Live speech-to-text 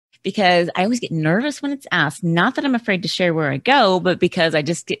because I always get nervous when it's asked. Not that I'm afraid to share where I go, but because I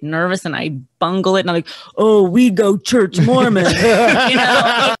just get nervous and I bungle it and I'm like, oh, we go church Mormon. You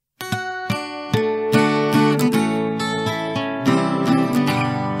know?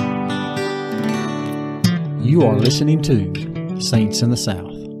 You are listening to Saints in the South.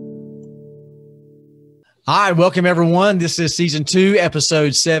 Hi, welcome everyone. This is season 2,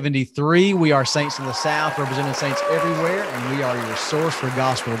 episode 73. We are Saints in the South, representing saints everywhere, and we are your source for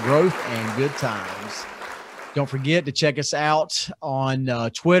gospel growth and good times. Don't forget to check us out on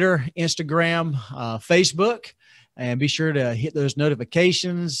Twitter, Instagram, Facebook, and be sure to hit those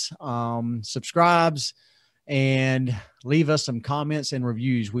notifications, subscribes, and leave us some comments and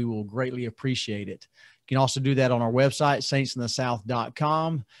reviews. We will greatly appreciate it. You can also do that on our website,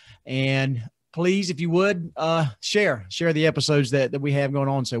 saintsinthesouth.com. And please, if you would, share the episodes that we have going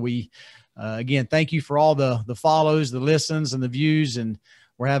on. So we, again, thank you for all the follows, the listens, and the views. And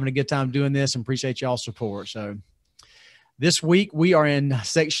we're having a good time doing this and appreciate y'all's support. So this week we are in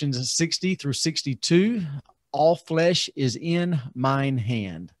sections 60 through 62. All flesh is in mine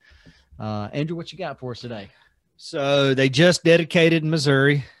hand. Andrew, what you got for us today? So they just dedicated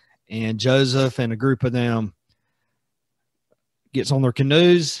Missouri, and Joseph and a group of them gets on their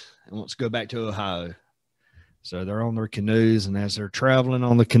canoes and wants to go back to Ohio. So they're on their canoes, and as they're traveling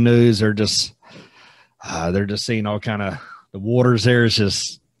on the canoes, they're just seeing all kind of, the waters there is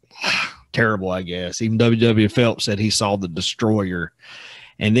just terrible, I guess. Even W.W. Phelps said he saw the destroyer.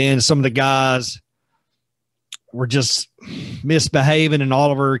 And then some of the guys were just misbehaving, and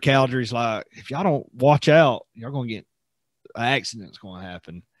Oliver Cowdery's like, if y'all don't watch out, you're going to get an accident's going to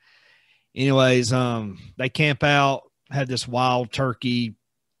happen. Anyways, they camp out, had this wild turkey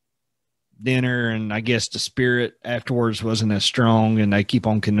dinner, and I guess the spirit afterwards wasn't as strong, and they keep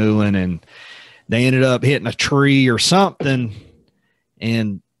on canoeing, and they ended up hitting a tree or something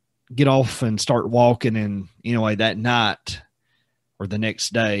and get off and start walking. And anyway, that night or the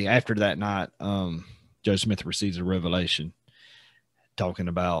next day after that night, Joe Smith receives a revelation talking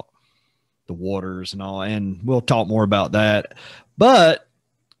about the waters and all, and we'll talk more about that. But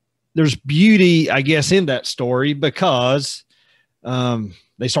there's beauty, I guess, in that story, because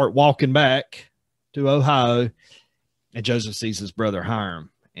they start walking back to Ohio, and Joseph sees his brother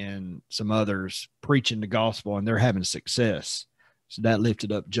Hiram and some others preaching the gospel, and they're having success. So that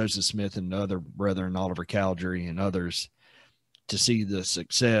lifted up Joseph Smith and the other brethren, Oliver Cowdery and others, to see the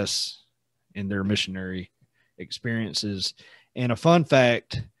success in their missionary experiences. And a fun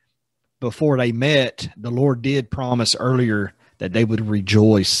fact, before they met, the Lord did promise earlier that they would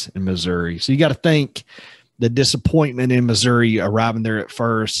rejoice in Missouri. So you got to think the disappointment in Missouri arriving there at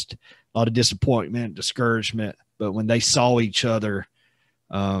first, a lot of disappointment, discouragement, but when they saw each other,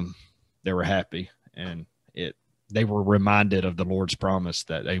 they were happy, and they were reminded of the Lord's promise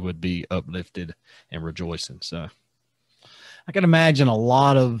that they would be uplifted and rejoicing. So I can imagine a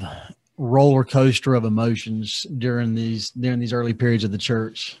lot of roller coaster of emotions during these early periods of the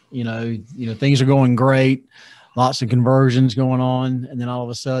church. You know, things are going great, lots of conversions going on, and then all of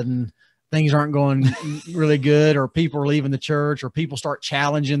a sudden things aren't going really good, or people are leaving the church, or people start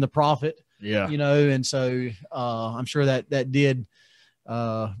challenging the prophet. Yeah. And so I'm sure that did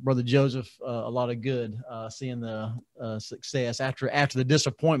Brother Joseph a lot of good, seeing the success after the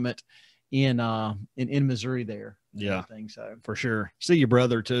disappointment in Missouri there. Yeah. So for sure. See your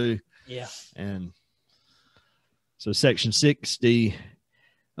brother too. Yeah. And so section 60,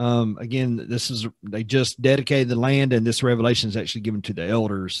 again, they just dedicated the land, and this revelation is actually given to the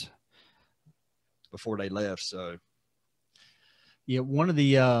elders before they left. So yeah, one of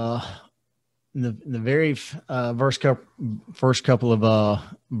the in the very first couple of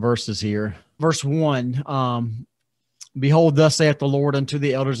verses here, verse 1, behold, thus saith the Lord unto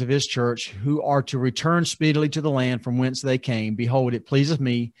the elders of his church, who are to return speedily to the land from whence they came. Behold, it pleaseth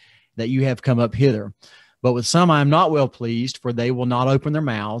me that you have come up hither. But with some I am not well pleased, for they will not open their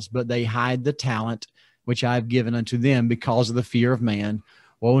mouths, but they hide the talent which I have given unto them because of the fear of man.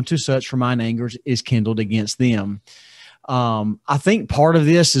 Woe unto such, for mine anger is kindled against them. I think part of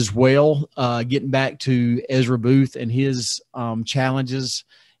this as well, getting back to Ezra Booth and his challenges.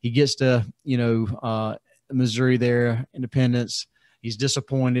 He gets to, Missouri there, Independence. He's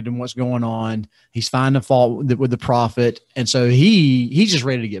disappointed in what's going on. He's finding fault with the prophet. And so he's just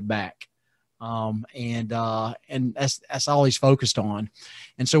ready to get back. And that's all he's focused on.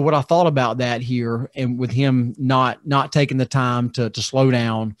 And so what I thought about that here, and with him not taking the time to slow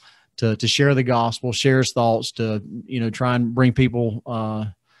down, to share the gospel, share his thoughts, to, try and bring people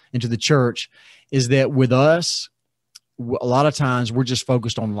into the church, is that with us, a lot of times we're just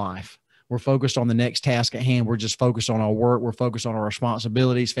focused on life. We're focused on the next task at hand. We're just focused on our work. We're focused on our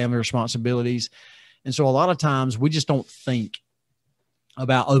responsibilities, family responsibilities. And so a lot of times we just don't think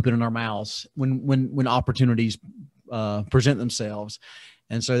about opening our mouths when opportunities present themselves.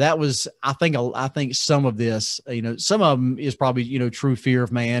 And so that was, I think some of this, some of them is probably, true fear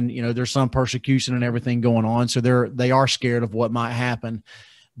of man. There's some persecution and everything going on. So they are scared of what might happen.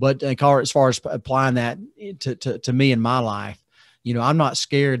 But as far as applying that to me in my life, I'm not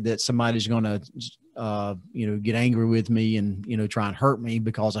scared that somebody's going to, get angry with me and, try and hurt me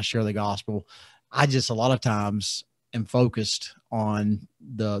because I share the gospel. I just, a lot of times am focused on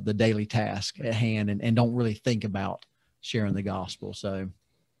the daily task at hand and don't really think about sharing the gospel. So.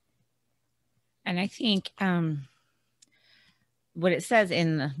 And I think what it says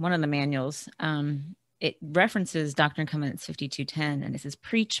in one of the manuals, it references Doctrine and Covenants 52:10, and it says,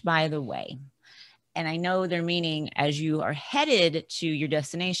 preach by the way. And I know they're meaning as you are headed to your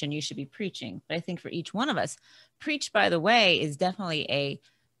destination, you should be preaching. But I think for each one of us, preach by the way is definitely a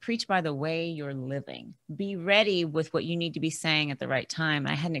preach by the way you're living. Be ready with what you need to be saying at the right time.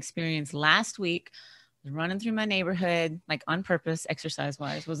 I had an experience last week running through my neighborhood, like on purpose, exercise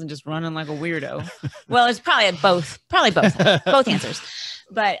wise, wasn't just running like a weirdo. Well, it's probably both answers.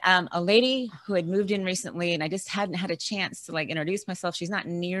 But a lady who had moved in recently, and I just hadn't had a chance to like introduce myself. She's not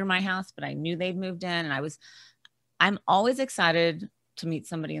near my house, but I knew they'd moved in, and I'm always excited to meet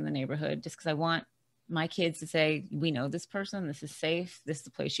somebody in the neighborhood just because I want my kids to say, we know this person, this is safe, this is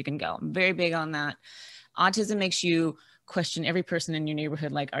the place you can go. I'm very big on that. Autism makes you question every person in your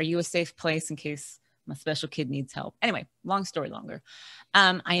neighborhood. Like, are you a safe place in case my special kid needs help? Anyway, long story longer.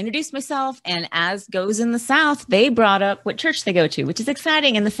 I introduced myself, and as goes in the South, they brought up what church they go to, which is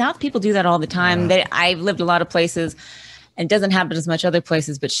exciting. In the South, people do that all the time. I've lived a lot of places, and it doesn't happen as much other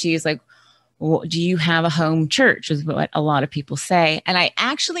places, but she's like, well, do you have a home church? Is what a lot of people say. And I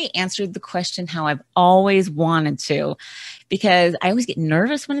actually answered the question how I've always wanted to, because I always get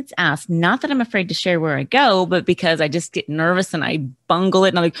nervous when it's asked. Not that I'm afraid to share where I go, but because I just get nervous and I bungle it.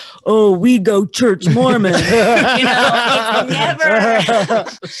 And I'm like, oh, we go church Mormon. It's never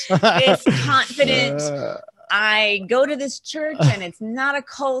this confident. I go to this church and it's not a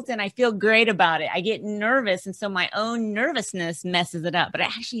cult and I feel great about it. I get nervous. And so my own nervousness messes it up, but I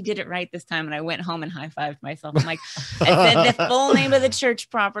actually did it right this time. And I went home and high-fived myself. I'm like, I said the full name of the church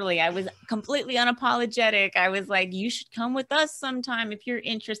properly. I was completely unapologetic. I was like, you should come with us sometime if you're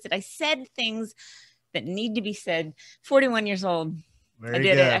interested. I said things that need to be said. 41 years old. Very I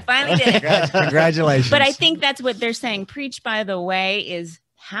did good. it. I finally did it. Congratulations. But I think that's what they're saying. Preach by the way is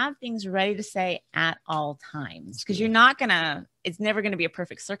have things ready to say at all times, because it's never going to be a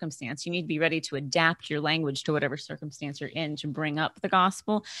perfect circumstance. You need to be ready to adapt your language to whatever circumstance you're in to bring up the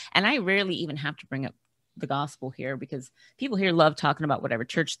gospel. And I rarely even have to bring up the gospel here because people here love talking about whatever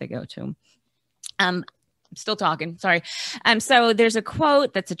church they go to. I'm still talking. Sorry. So there's a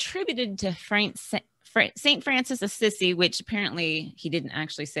quote that's attributed to St. Francis of Assisi, which apparently he didn't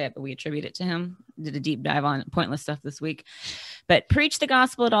actually say it, but we attribute it to him. Did a deep dive on pointless stuff this week. But preach the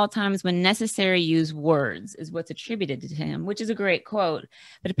gospel at all times, when necessary, use words is what's attributed to him, which is a great quote.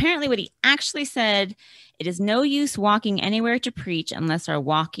 But apparently what he actually said, it is no use walking anywhere to preach unless our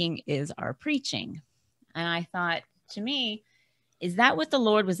walking is our preaching. And I thought, to me, is that what the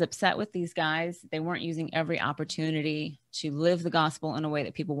Lord was upset with these guys? They weren't using every opportunity to live the gospel in a way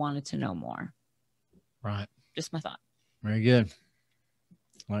that people wanted to know more. Right. Just my thought. Very good.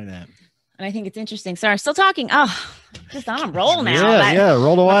 I like that. And I think it's interesting. Sorry, still talking. Oh, just on a roll now.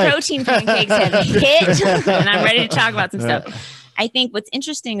 Roll away. My protein pancakes have hit, and I'm ready to talk about some stuff. I think what's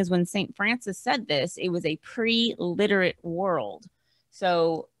interesting is when St. Francis said this, it was a pre-literate world.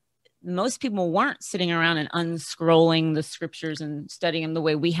 So most people weren't sitting around and unscrolling the scriptures and studying them the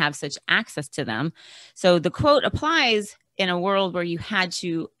way we have such access to them. So the quote applies in a world where you had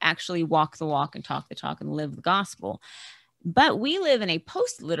to actually walk the walk and talk the talk and live the gospel. But we live in a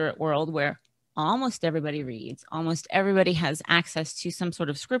post-literate world where almost everybody reads, almost everybody has access to some sort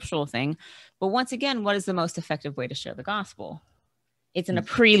of scriptural thing. But once again, what is the most effective way to share the gospel? It's in a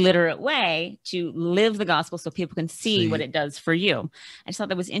pre-literate way to live the gospel so people can see what it does for you. I just thought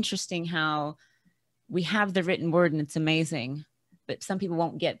that was interesting how we have the written word and it's amazing, but some people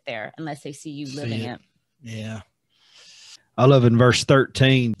won't get there unless they see you living it. Yeah. I love in verse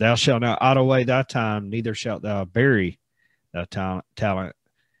 13, thou shalt not idle away thy time, neither shalt thou bury thy talent,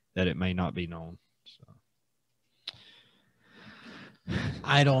 that it may not be known. So.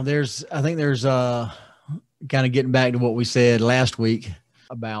 I think there's kind of getting back to what we said last week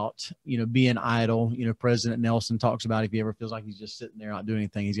about, being idle. President Nelson talks about if he ever feels like he's just sitting there not doing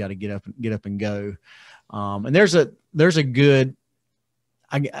anything, he's got to get up and go. And there's a good,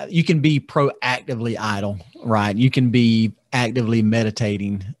 you can be proactively idle, right? You can be actively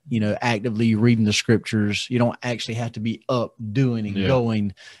meditating, actively reading the scriptures. You don't actually have to be up doing and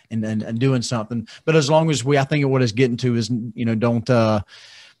going and doing something. But as long as I think what it's getting to is,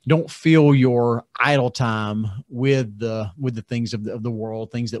 don't fill your idle time with the things of the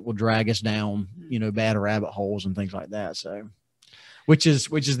world, things that will drag us down, bad rabbit holes and things like that. So, which is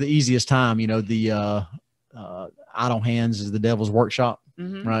the easiest time, the idle hands is the devil's workshop,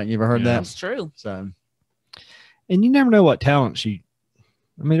 right? You ever heard that? It's true. So, and you never know what talents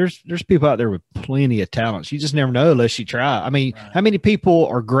there's people out there with plenty of talents. You just never know unless you try. I mean, how many people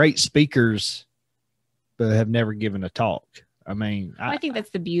are great speakers but have never given a talk? I mean, I think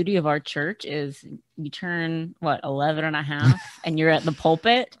that's the beauty of our church is you turn 11 and a half and you're at the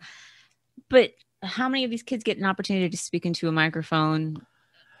pulpit, but how many of these kids get an opportunity to speak into a microphone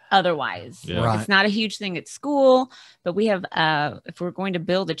otherwise? Yeah. Right. It's not a huge thing at school, but we have, if we're going to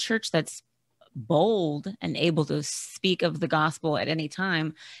build a church that's bold and able to speak of the gospel at any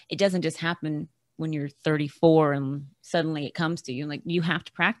time, it doesn't just happen when you're 34 and suddenly it comes to you. Like, you have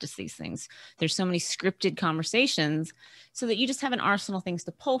to practice these things. There's so many scripted conversations so that you just have an arsenal of things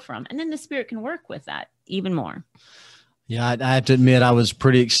to pull from. And then the Spirit can work with that even more. Yeah, I have to admit, I was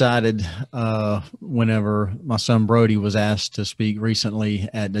pretty excited whenever my son Brody was asked to speak recently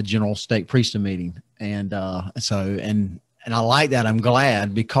at the General Stake Priesthood meeting. And and I like that. I'm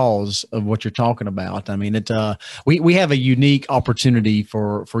glad because of what you're talking about. I mean, we have a unique opportunity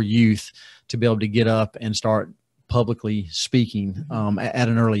for youth to be able to get up and start publicly speaking at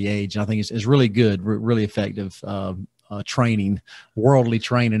an early age. And I think it's really good, really effective training, worldly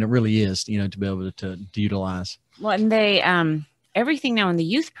training. It really is, to be able to utilize. Well, and they, everything now in the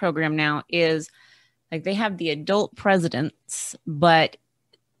youth program now is like they have the adult presidents, but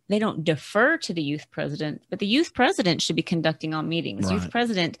they don't defer to the youth president, but the youth president should be conducting all meetings. Right. Youth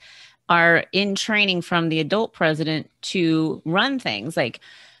president are in training from the adult president to run things. Like,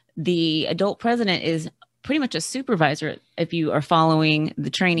 the adult president is pretty much a supervisor if you are following the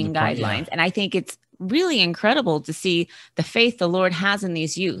training guidelines. And I think it's really incredible to see the faith the Lord has in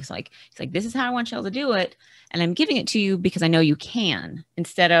these youth. Like, it's like, this is how I want y'all to do it. And I'm giving it to you because I know you can,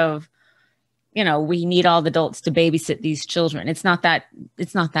 instead of, we need all the adults to babysit these children. It's not that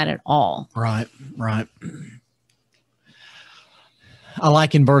at all. Right. I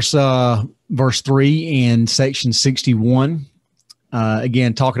like in verse 3 in section 61,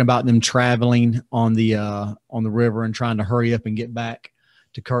 again, talking about them traveling on the river and trying to hurry up and get back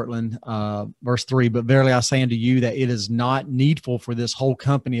to Kirtland. Verse 3, but verily I say unto you that it is not needful for this whole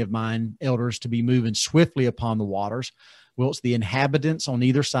company of mine elders to be moving swiftly upon the waters, whilst the inhabitants on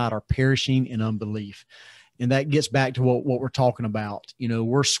either side are perishing in unbelief. And that gets back to what we're talking about.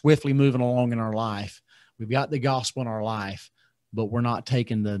 We're swiftly moving along in our life. We've got the gospel in our life, but we're not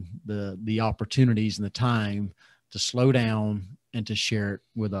taking the opportunities and the time to slow down and to share it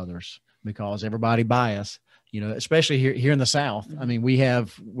with others, because everybody by us, especially here in the South. I mean, we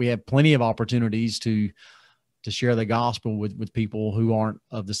have plenty of opportunities to share the gospel with people who aren't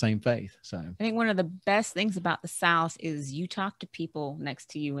of the same faith. So I think one of the best things about the South is you talk to people next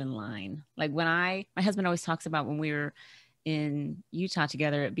to you in line. Like, my husband always talks about when we were in Utah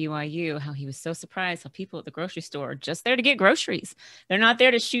together at BYU, how he was so surprised how people at the grocery store are just there to get groceries. They're not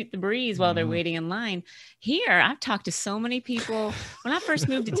there to shoot the breeze while they're waiting in line. Here, I've talked to so many people. When I first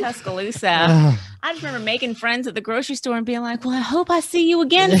moved to Tuscaloosa, I just remember making friends at the grocery store and being like, well, I hope I see you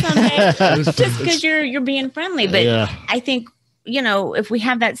again someday, just because you're being friendly. But I think, if we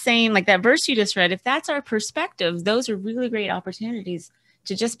have that same, like that verse you just read, if that's our perspective, those are really great opportunities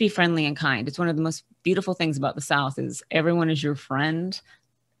to just be friendly and kind. It's one of the most beautiful things about the South is everyone is your friend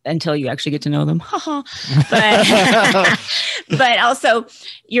until you actually get to know them. But also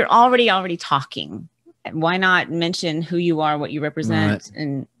you're already talking. Why not mention who you are, what you represent, right?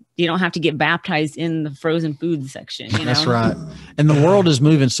 And you don't have to get baptized in the frozen food section. That's right. And the world is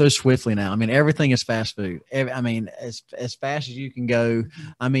moving so swiftly now. I mean, everything is fast food. I mean, as fast as you can go.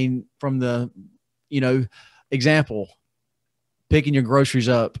 I mean, from the, example, picking your groceries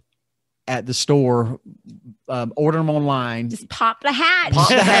up at the store, order them online. Just pop the hat. You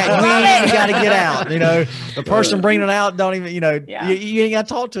got to get out. The person bringing it out don't even, you ain't got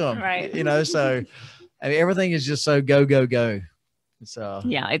to talk to them. Right. So I mean, everything is just so go, go, go. It's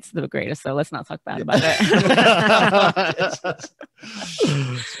it's the greatest. So let's not talk bad about it.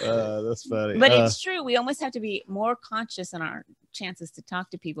 That's funny. But it's true. We almost have to be more conscious in our chances to talk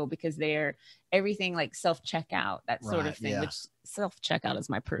to people, because they're everything like self-checkout, that sort of thing, which self-checkout is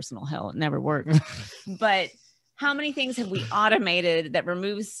my personal hell. It never worked. But how many things have we automated that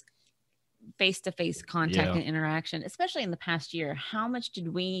removes face-to-face contact and interaction, especially in the past year. How much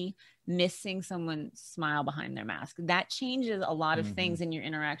did we miss seeing someone smile behind their mask? That changes a lot of things in your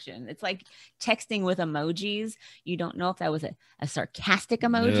interaction. It's like texting with emojis. You don't know if that was a sarcastic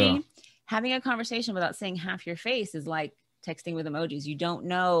emoji. Yeah. Having a conversation without seeing half your face is like texting with emojis. You don't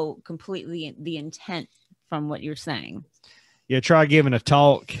know completely the intent from what you're saying. Yeah, try giving a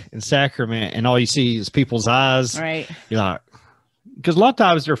talk in sacrament and all you see is people's eyes. Right. You're like, because a lot of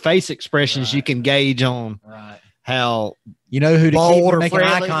times their face expressions you can gauge on how you know who to keep making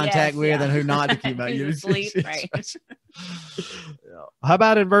friendly. eye contact with and who not to keep making asleep, right? How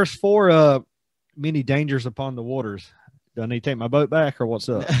about in verse 4? Many dangers upon the waters. Do I need to take my boat back or what's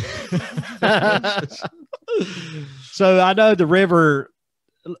up? So I know the river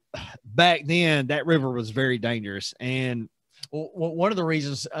back then, that river was very dangerous. And well, one of the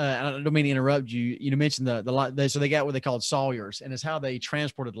reasons, I don't mean to interrupt you, you mentioned so they got what they called sawyers, and it's how they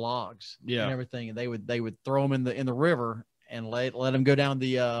transported logs and everything. And they would throw them in the river and let them go down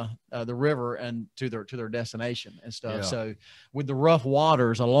the river and to their destination and stuff. Yeah. So with the rough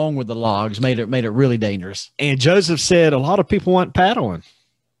waters along with the logs made it really dangerous. And Joseph said a lot of people went paddling.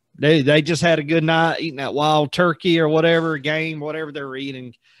 They just had a good night eating that wild turkey or whatever, game, whatever they were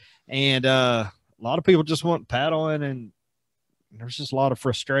eating. And a lot of people just went paddling, and there's just a lot of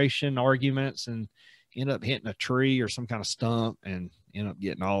frustration, arguments, and end up hitting a tree or some kind of stump and end up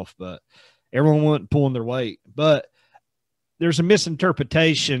getting off. But everyone wasn't pulling their weight. But there's a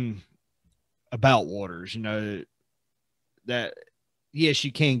misinterpretation about waters, that yes,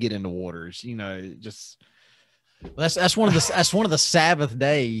 you can get into waters, just. That's one of the Sabbath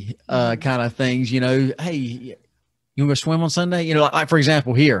day kind of things, hey, you want to go swim on Sunday? Like for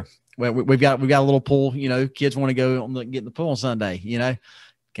example, here, we've got a little pool, kids want to go get in the pool on Sunday,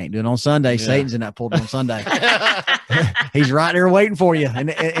 can't do it on Sunday. Yeah. Satan's in that pool on Sunday. He's right there waiting for you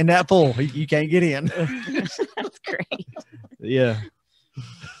in that pool. You can't get in. That's great. Yeah.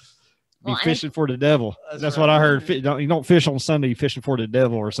 Be fishing for the devil. That's right. What I heard. You don't fish on Sunday, you're fishing for the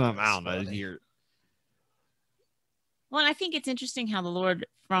devil or something. I don't know. Here. Well, I think it's interesting how the Lord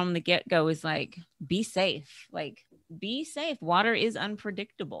from the get-go is like, be safe. Like, be safe. Water is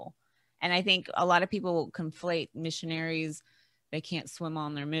unpredictable. And I think a lot of people conflate missionaries. They can't swim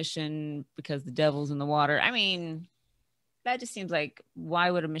on their mission because the devil's in the water. I mean, that just seems like, why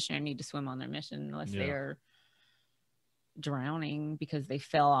would a missionary need to swim on their mission unless they're drowning because they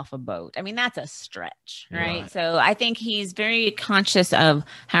fell off a boat? I mean, that's a stretch, right? So I think he's very conscious of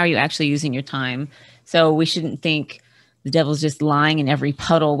how are you actually using your time. So we shouldn't think the devil's just lying in every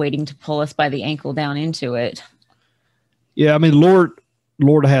puddle waiting to pull us by the ankle down into it. Yeah, I mean, Lord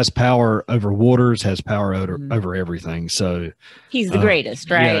has power over waters, has power over everything. So he's the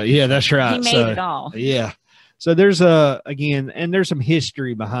greatest, right? Yeah, that's right. He made it all. Yeah. So there's there's some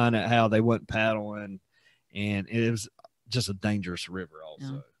history behind it, how they went paddling, and it was just a dangerous river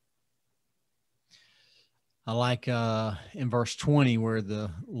also. Yeah. I like in verse 20 where the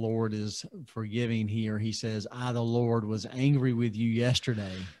Lord is forgiving here. He says, I, the Lord, was angry with you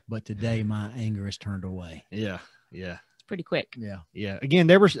yesterday, but today my anger is turned away. Yeah. Yeah. It's pretty quick. Yeah. Yeah. Again,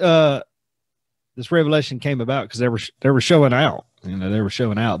 there was this revelation came about because they were showing out. They were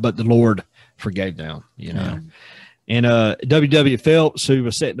showing out, but the Lord forgave them. Yeah. And W.W. Phelps, who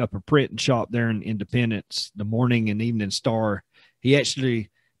was setting up a printing shop there in Independence, the Morning and Evening Star, he actually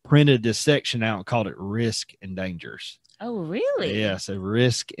printed this section out and called it Risk and Dangers. Oh, really? Yeah. So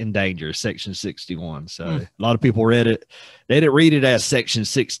Risk and Dangers, section 61. So a lot of people read it. They didn't read it as section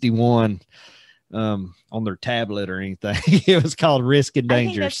 61 on their tablet or anything. It was called Risk and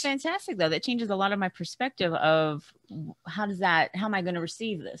Dangers. I think that's fantastic, though. That changes a lot of my perspective of how am I going to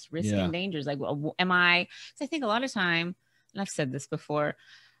receive this? Risk and dangers. Like, am I? So I think a lot of time, and I've said this before,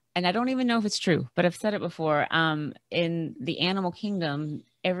 and I don't even know if it's true, but I've said it before. In the animal kingdom,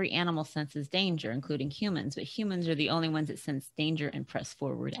 every animal senses danger, including humans, but humans are the only ones that sense danger and press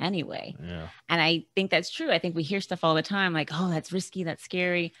forward anyway. Yeah. And I think that's true. I think we hear stuff all the time like, oh, that's risky, that's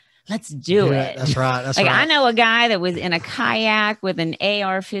scary. Let's do it. That's right. That's like, right. I know a guy that was in a kayak with an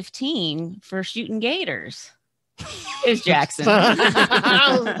AR-15 for shooting gators. Is Jackson.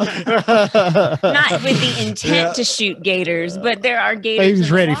 Not with the intent to shoot gators, but there are gators. He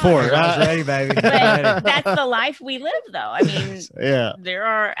was ready for it. I was ready, baby. But that's the life we live, though. I mean, there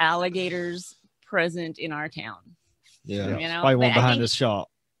are alligators present in our town. Yeah. Probably one behind this shop.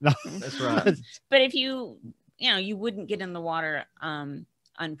 That's right. But if you wouldn't get in the water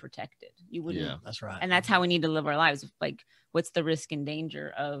unprotected. You wouldn't. Yeah, that's right. And that's how we need to live our lives. Like, what's the risk and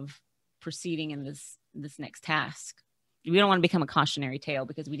danger of proceeding in this next task? We don't want to become a cautionary tale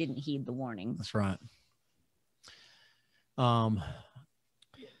because we didn't heed the warning. That's right.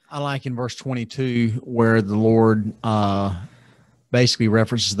 I like in verse 22 where the Lord basically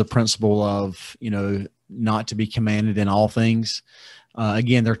references the principle of, not to be commanded in all things.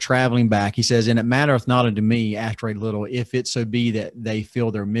 Again, they're traveling back. He says, and it mattereth not unto me after a little, if it so be that they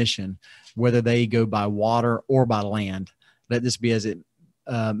fill their mission, whether they go by water or by land. Let this be as it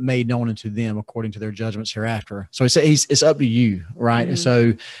made known unto them according to their judgments hereafter. So it's up to you, right? Mm-hmm.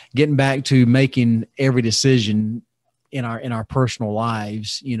 So getting back to making every decision in our personal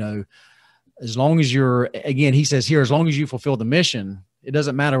lives, as long as he says here, as long as you fulfill the mission, it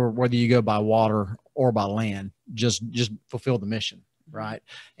doesn't matter whether you go by water or by land, just fulfill the mission. Right.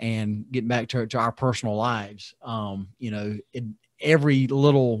 And getting back to our personal lives, every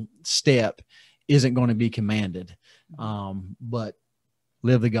little step isn't going to be commanded, but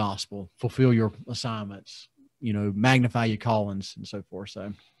live the gospel, fulfill your assignments, magnify your callings and so forth.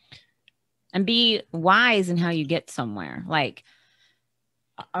 So, and be wise in how you get somewhere. Like,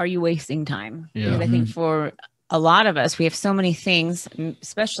 are you wasting time? Yeah. Because I think for a lot of us, we have so many things,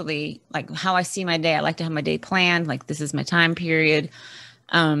 especially like how I see my day. I like to have my day planned. Like, this is my time period.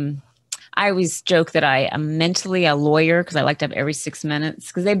 I always joke that I am mentally a lawyer because I like to have every 6 minutes,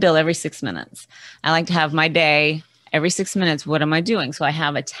 because they bill every 6 minutes. I like to have my day every 6 minutes. What am I doing? So I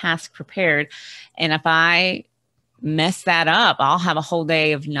have a task prepared. And if I mess that up, I'll have a whole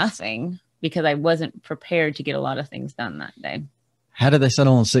day of nothing because I wasn't prepared to get a lot of things done that day. How did they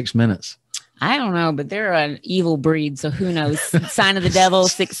settle on 6 minutes? I don't know, but they're an evil breed. So who knows? Sign of the devil,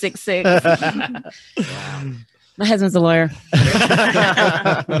 666. Wow. My husband's a lawyer.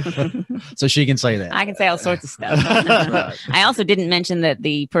 So she can say that. I can say all sorts of stuff. Right. I also didn't mention that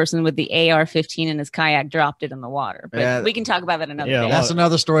the person with the AR-15 in his kayak dropped it in the water. But we can talk about that another day. That's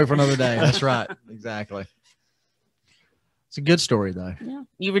another story for another day. That's right. Exactly. It's a good story, though. Yeah.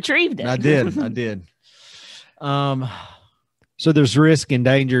 You retrieved it. I did. So there's risk and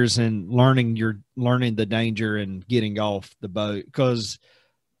dangers in learning the danger and getting off the boat. Because,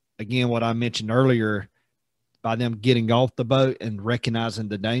 again, what I mentioned earlier, by them getting off the boat and recognizing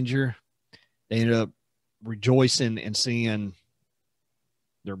the danger, they ended up rejoicing and seeing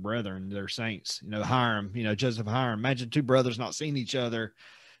their brethren, their saints, Hiram, Joseph Hiram. Imagine two brothers not seeing each other,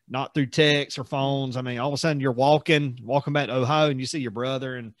 not through texts or phones. I mean, all of a sudden you're walking back to Ohio and you see your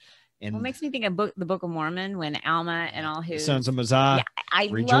brother and well, it makes me think of the Book of Mormon when Alma and all his sons of Mosiah. Yeah, I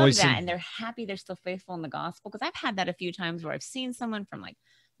love that. And they're happy they're still faithful in the gospel. Because I've had that a few times where I've seen someone from like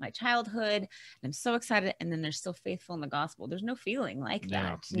my childhood and I'm so excited, and then they're still faithful in the gospel. There's no feeling like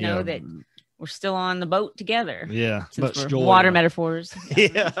that to know that we're still on the boat together. Yeah. Since we're water metaphors.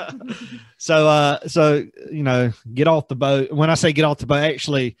 Yeah. So get off the boat. When I say get off the boat,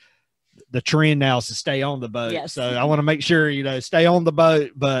 actually the trend now is to stay on the boat. Yes. So I want to make sure, stay on the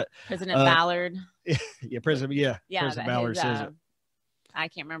boat, but President Ballard. President Ballard says it. I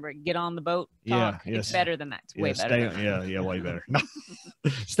can't remember. Get on the boat. Talk. Yeah, it's better than that. It's way better. Way better.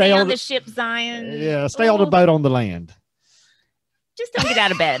 Stay on the ship, Zion. Yeah, stay on the boat on the land. Just don't get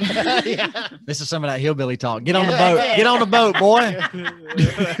out of bed. Yeah. This is some of that hillbilly talk. Get on the boat. Get on the boat, boy.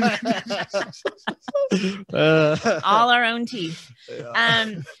 All our own teeth.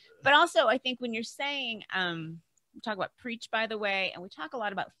 But also, I think when you're saying, we talk about preach by the way, and we talk a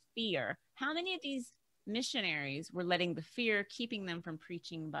lot about fear. How many of these missionaries were letting the fear keeping them from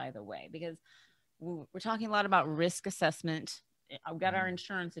preaching by the way? Because we're talking a lot about risk assessment. I've got our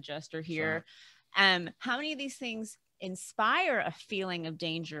insurance adjuster here. Sure. How many of these things inspire a feeling of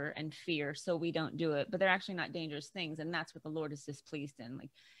danger and fear so we don't do it, but they're actually not dangerous things? And that's what the Lord is displeased in. Like,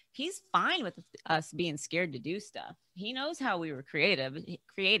 he's fine with us being scared to do stuff. He knows how we were created.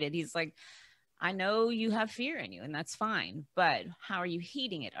 He's like, I know you have fear in you, and that's fine, but how are you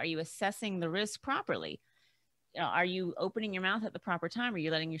heeding it? Are you assessing the risk properly? Are you opening your mouth at the proper time? Or are you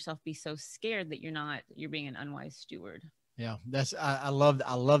letting yourself be so scared that you're being an unwise steward? Yeah, I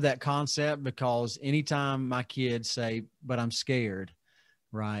love that concept, because anytime my kids say, but I'm scared,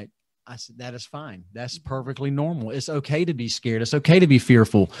 right? I said, that is fine. That's perfectly normal. It's okay to be scared. It's okay to be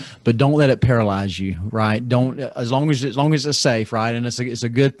fearful, but don't let it paralyze you, right? Don't, as long as it's safe, right? And it's a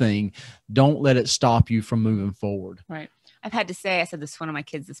good thing. Don't let it stop you from moving forward. Right. I've had to say, I said this to one of my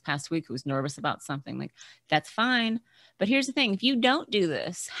kids this past week who was nervous about something, like, that's fine. But here's the thing. If you don't do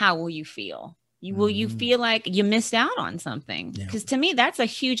this, how will you feel? Will you feel like you missed out on something? Because to me, that's a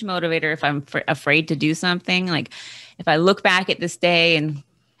huge motivator. If I'm afraid to do something, like if I look back at this day and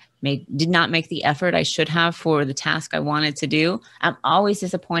did not make the effort I should have for the task I wanted to do, I'm always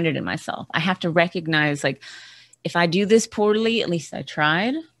disappointed in myself. I have to recognize, like, if I do this poorly, at least I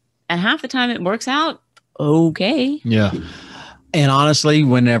tried. And half the time it works out okay. Yeah. And honestly,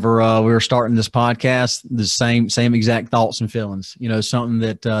 whenever we were starting this podcast, the same exact thoughts and feelings. You know, something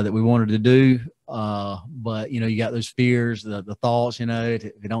that we wanted to do, but you got those fears, the thoughts. If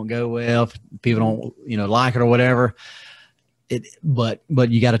it don't go well, if people don't like it or whatever. But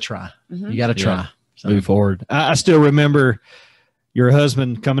you got to try. You got to try. So. Move forward. I still remember your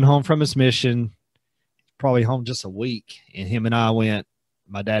husband coming home from his mission, probably home just a week, and him and I went.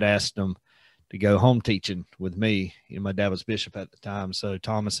 My dad asked him to go home teaching with me. My dad was bishop at the time. So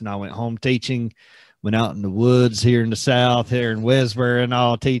Thomas and I went home teaching, went out in the woods here in the South, here in Westbury and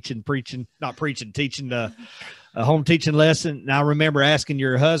all, teaching a home teaching lesson. And I remember asking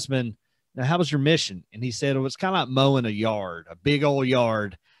your husband, now, how was your mission? And he said, it was kind of like mowing a yard, a big old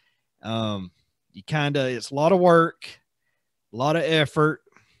yard. It's a lot of work, a lot of effort,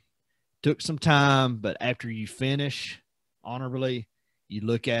 took some time, but after you finish honorably, you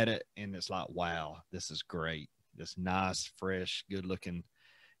look at it and it's like, wow, this is great. This nice, fresh, good looking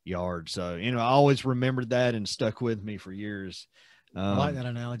yard. So, I always remembered that and stuck with me for years. I like that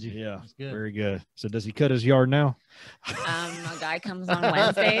analogy. Yeah. That's good. Very good. So does he cut his yard now? A guy comes on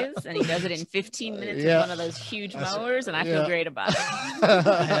Wednesdays and he does it in 15 minutes with one of those huge mowers, and I feel great about it.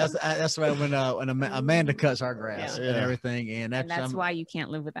 That's right. When Amanda cuts our grass and everything, and that's why you can't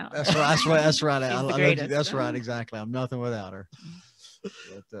live without her. That's right. I love you. That's right. Exactly. I'm nothing without her.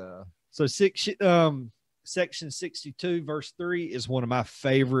 But, so section 62 verse 3 is one of my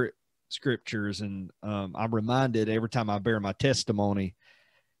favorite scriptures, and I'm reminded every time I bear my testimony,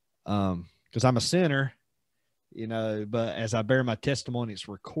 because I'm a sinner, but as I bear my testimony, it's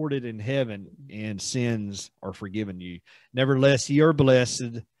recorded in heaven, and sins are forgiven you. Nevertheless, ye are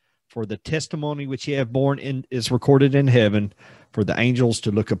blessed, for the testimony which ye have borne is recorded in heaven for the angels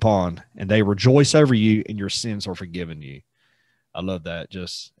to look upon, and they rejoice over you, and your sins are forgiven you. I love that.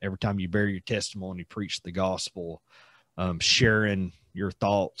 Just every time you bear your testimony, preach the gospel, sharing your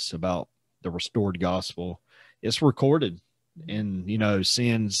thoughts about the restored gospel, it's recorded. And,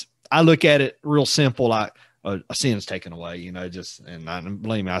 sins, I look at it real simple, like a sin's taken away, and I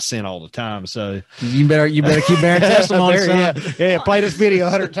believe me, I sin all the time. So you better keep bearing testimony. Play this video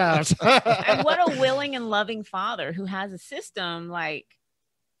 100 times. And what a willing and loving father who has a system. Like,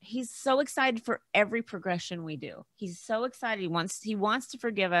 he's so excited for every progression we do. He's so excited. He wants to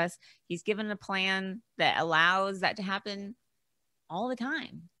forgive us. He's given a plan that allows that to happen all the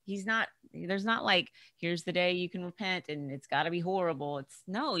time. There's not like, here's the day you can repent and it's got to be horrible.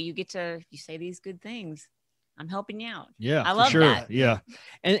 You say these good things. I'm helping you out. Yeah, I love that. Yeah.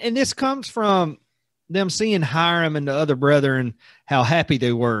 And this comes from them seeing Hiram and the other brethren, how happy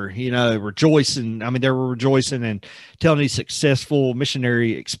they were, rejoicing. I mean, they were rejoicing and telling these successful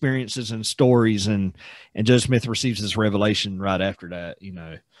missionary experiences and stories. And Joe Smith receives this revelation right after that,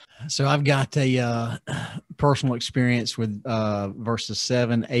 So I've got a personal experience with verses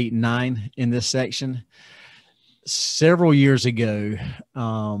 7, 8, and 9 in this section. Several years ago,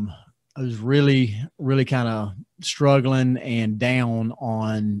 I was really, really kind of struggling and down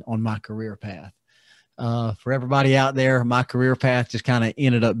on my career path. For everybody out there, my career path just kind of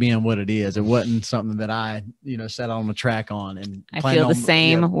ended up being what it is. It wasn't something that I, set on the track on. And I feel the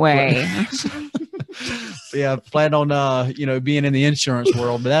same way. Planned on, being in the insurance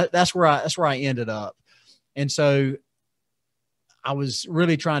world, but that's where I ended up. And so I was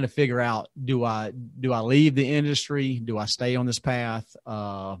really trying to figure out, do I leave the industry? Do I stay on this path? Do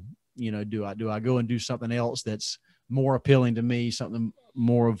I go and do something else that's more appealing to me, something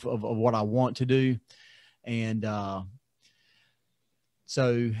more of what I want to do? And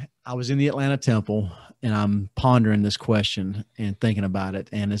so I was in the Atlanta Temple, and I'm pondering this question and thinking about it.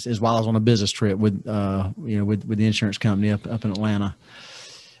 And as while I was on a business trip with the insurance company up in Atlanta.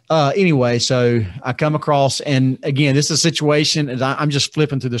 Anyway, so I come across, and again, this is a situation, and I'm just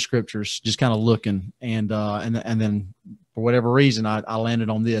flipping through the scriptures, just kind of looking, and then for whatever reason, I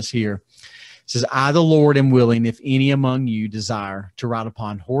landed on this here. It says, I, the Lord, am willing, if any among you desire to ride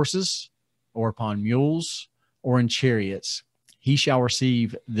upon horses or upon mules or in chariots, he shall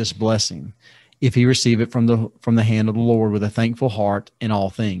receive this blessing, if he receive it from the hand of the Lord with a thankful heart in all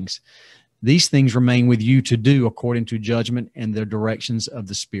things. These things remain with you to do according to judgment and the directions of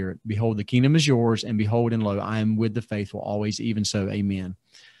the Spirit. Behold, the kingdom is yours, and behold, and lo, I am with the faithful always, even so, amen.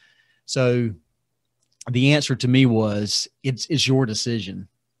 So the answer to me was, it's your decision.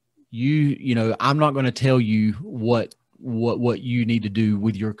 I'm not going to tell you what you need to do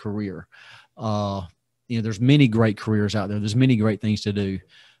with your career. There's many great careers out there. There's many great things to do.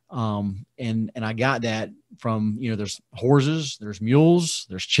 And I got that from, there's horses, there's mules,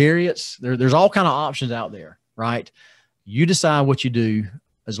 there's chariots, there's all kind of options out there, right? You decide what you do,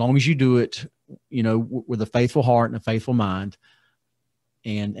 as long as you do it, with a faithful heart and a faithful mind.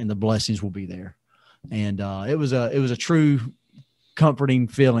 and the blessings will be there. And it was a true comforting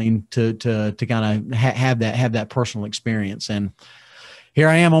feeling to kind of have that personal experience. And here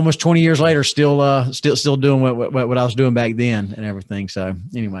I am almost 20 years later, still doing what I was doing back then and everything. So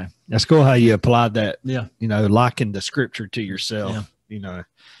anyway, that's cool how you applied that. Yeah. Liken the scripture to yourself. Yeah.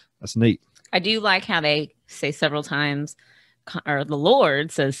 That's neat. I do like how they say several times, or the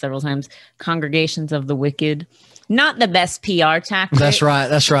Lord says several times, congregations of the wicked. Not the best PR tactic. That's right.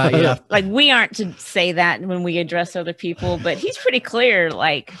 Yeah. Like, we aren't to say that when we address other people, but he's pretty clear,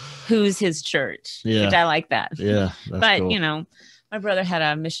 like, who's his church. Yeah. Which I like that. Yeah. But, cool. My brother had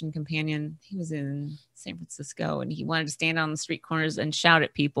a mission companion. He was in San Francisco, and he wanted to stand on the street corners and shout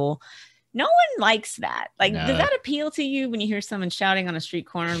at people. No one likes that. Like, No. Does that appeal to you when you hear someone shouting on a street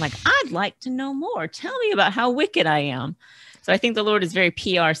corner? Like, I'd like to know more. Tell me about how wicked I am. So I think the Lord is very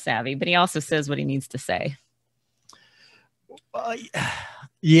PR savvy, but he also says what he needs to say.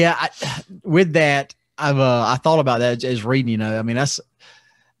 With that, I thought about that as reading.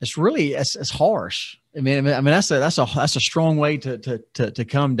 It's really harsh. That's a strong way to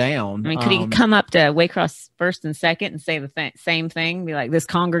come down. Could he come up to Waycross first and second and say the same thing? Be like, this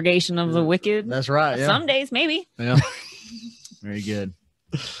congregation of the wicked. That's right. Yeah. Some days, maybe. Yeah. Very good.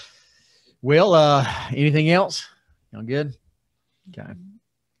 Well, anything else? Y'all good? Okay.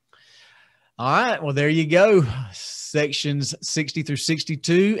 All right. Well, there you go. Sections 60 through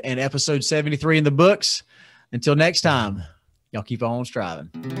 62 and episode 73 in the books. Until next time, y'all keep on striving.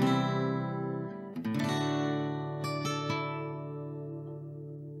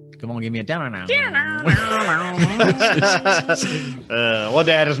 Come on, give me a down now. Well,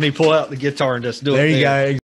 Dad, doesn't he pull out the guitar and just do it? There you go.